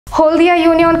হলদিয়া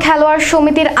union খেলোয়াড়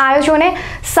সমিতির আয়োজনে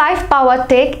সাইফ পাওয়ার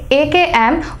টেক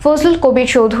একেএম ফজলুল কবির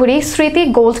চৌধুরী স্মৃতি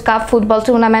গোল্ড কাপ ফুটবল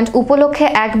টুর্নামেন্ট উপলক্ষে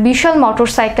এক বিশাল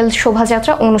মোটরসাইকেল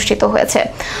শোভাযাত্রা অনুষ্ঠিত হয়েছে।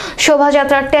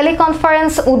 শোভাযাত্রার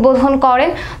টেলিকনফারেন্স উদ্বোধন করেন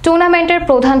টুর্নামেন্টের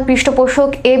প্রধান পৃষ্ঠপোষক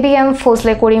এবিএম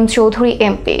ফজলে করিম চৌধুরী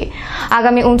এমপি।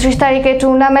 আগামী 29 তারিখে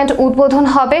টুর্নামেন্ট উদ্বোধন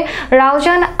হবে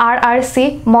রাউজান আরআরসি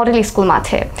মডেল স্কুল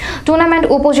মাঠে। টুর্নামেন্ট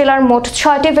উপজেলার মোট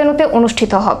 6টি ভেন্যুতে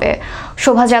অনুষ্ঠিত হবে।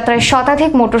 শোভাযাত্রায়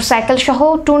শতাধিক মোটরসাইকেল সহ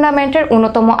টুর্নামেন্টের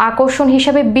অন্যতম আকর্ষণ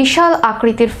হিসেবে বিশাল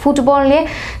আকৃতির ফুটবল নিয়ে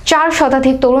 4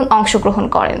 শতাধিক তরুণ অংশগ্রহণ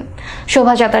করেন।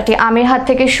 শোভাযাত্রাটি আমিরহাট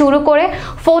থেকে শুরু করে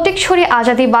ফটিকছড়ি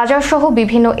আজাদি বাজার সহ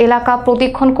বিভিন্ন এলাকা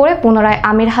প্রদক্ষিণ করে পুনরায়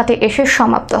আমিরহাটে এসে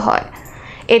সমাপ্ত হয়।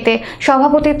 এতে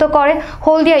সভাপতিত্ব করেন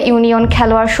হলদিয়া ইউনিয়ন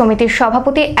খেলোয়াড় সমিতির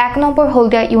সভাপতি 1 নম্বর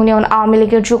হলদিয়া ইউনিয়ন আওয়ামী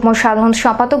লীগের যুগ্ম সাধারণ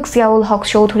সম্পাদক জিয়াউল হক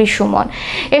চৌধুরী সুমন।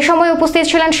 এ সময় উপস্থিত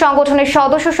ছিলেন সংগঠনের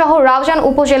সদস্য সহ রাউজান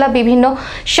উপজেলা বিভিন্ন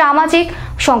সামাজিক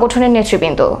সংগঠনের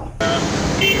নেতৃবৃন্দ।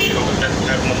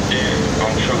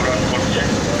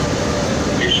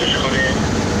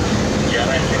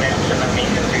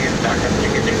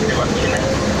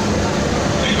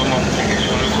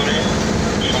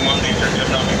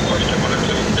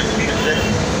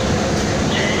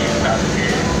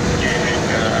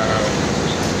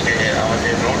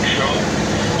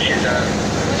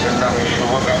 আমি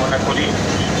শুভকামনা করি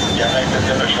যারা এটার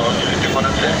জন্য সহযোগিতা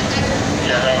করেছে,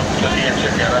 যারা উত্তর দিয়েছে,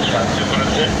 যারা সাহায্য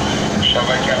করেছে,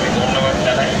 সবাইকে আমি ধন্যবাদ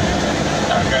জানাই।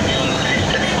 আগামী 29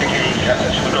 তারিখ থেকে এই খেলা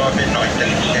শুরু হবে, 9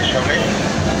 তারিখ শেষ হবে।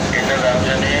 এটা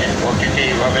রাউজানে অতীতে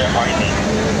এইভাবে হয়নি।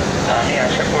 আমি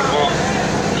আশা করব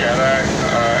যারা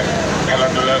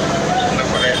খেলাধুলা পছন্দ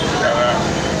করে, যারা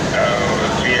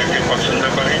ক্রীড়াকে পছন্দ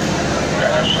করে,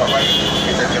 তারা সবাই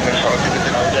এটার জন্য সহযোগিতা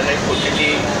রাউজানে প্রতিটি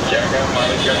জায়গার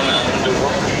মানুষ যেমন আনন্দ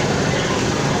ভোগ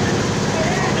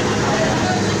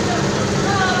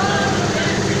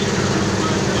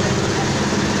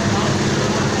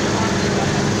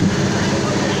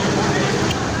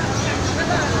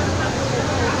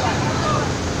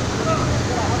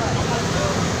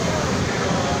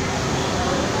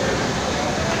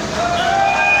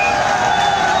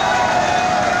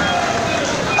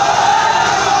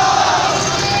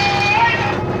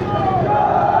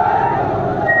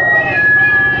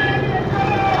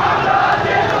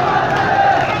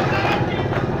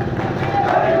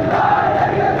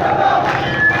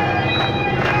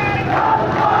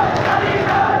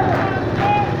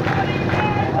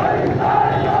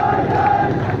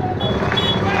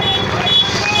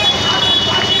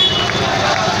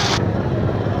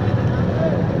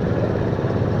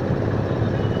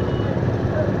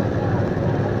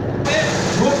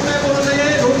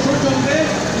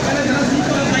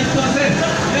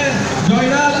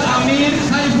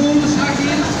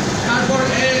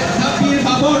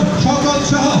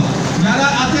যারা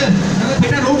আছেন,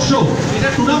 এটা রোড শো, এটা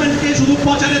টুর্নামেন্টকে শুধু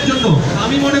প্রচারের জন্য।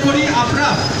 আমি মনে করি আপনারা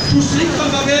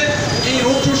সুশৃঙ্খলভাবে এই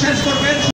রোড শো শেষ করবেন।